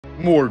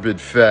Morbid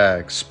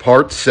Facts,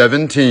 Part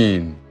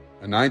 17.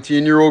 A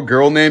 19-year-old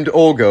girl named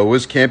Olga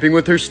was camping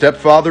with her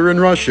stepfather in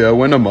Russia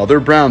when a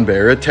mother brown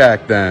bear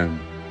attacked them.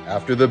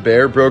 After the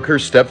bear broke her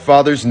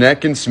stepfather's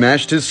neck and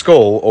smashed his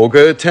skull,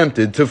 Olga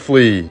attempted to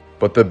flee,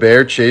 but the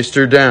bear chased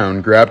her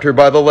down, grabbed her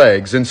by the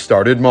legs, and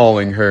started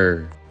mauling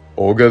her.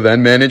 Olga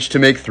then managed to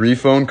make 3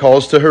 phone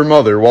calls to her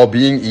mother while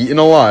being eaten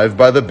alive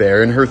by the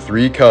bear and her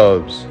 3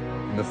 cubs.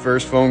 In the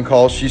first phone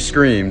call, she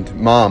screamed,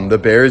 "Mom, the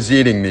bear is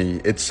eating me.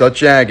 It's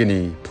such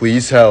agony.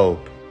 Please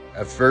help."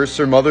 At first,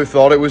 her mother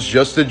thought it was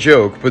just a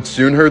joke, but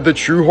soon heard the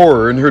true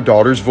horror in her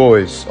daughter's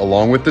voice,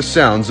 along with the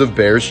sounds of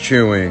bears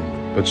chewing.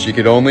 But she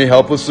could only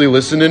helplessly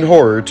listen in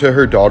horror to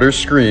her daughter's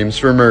screams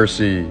for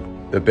mercy.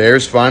 The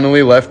bears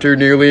finally left her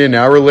nearly an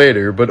hour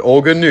later, but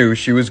Olga knew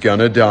she was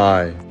gonna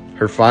die.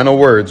 Her final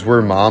words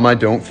were, "Mom, I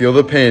don't feel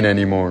the pain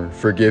anymore.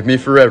 Forgive me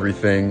for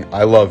everything.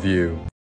 I love you."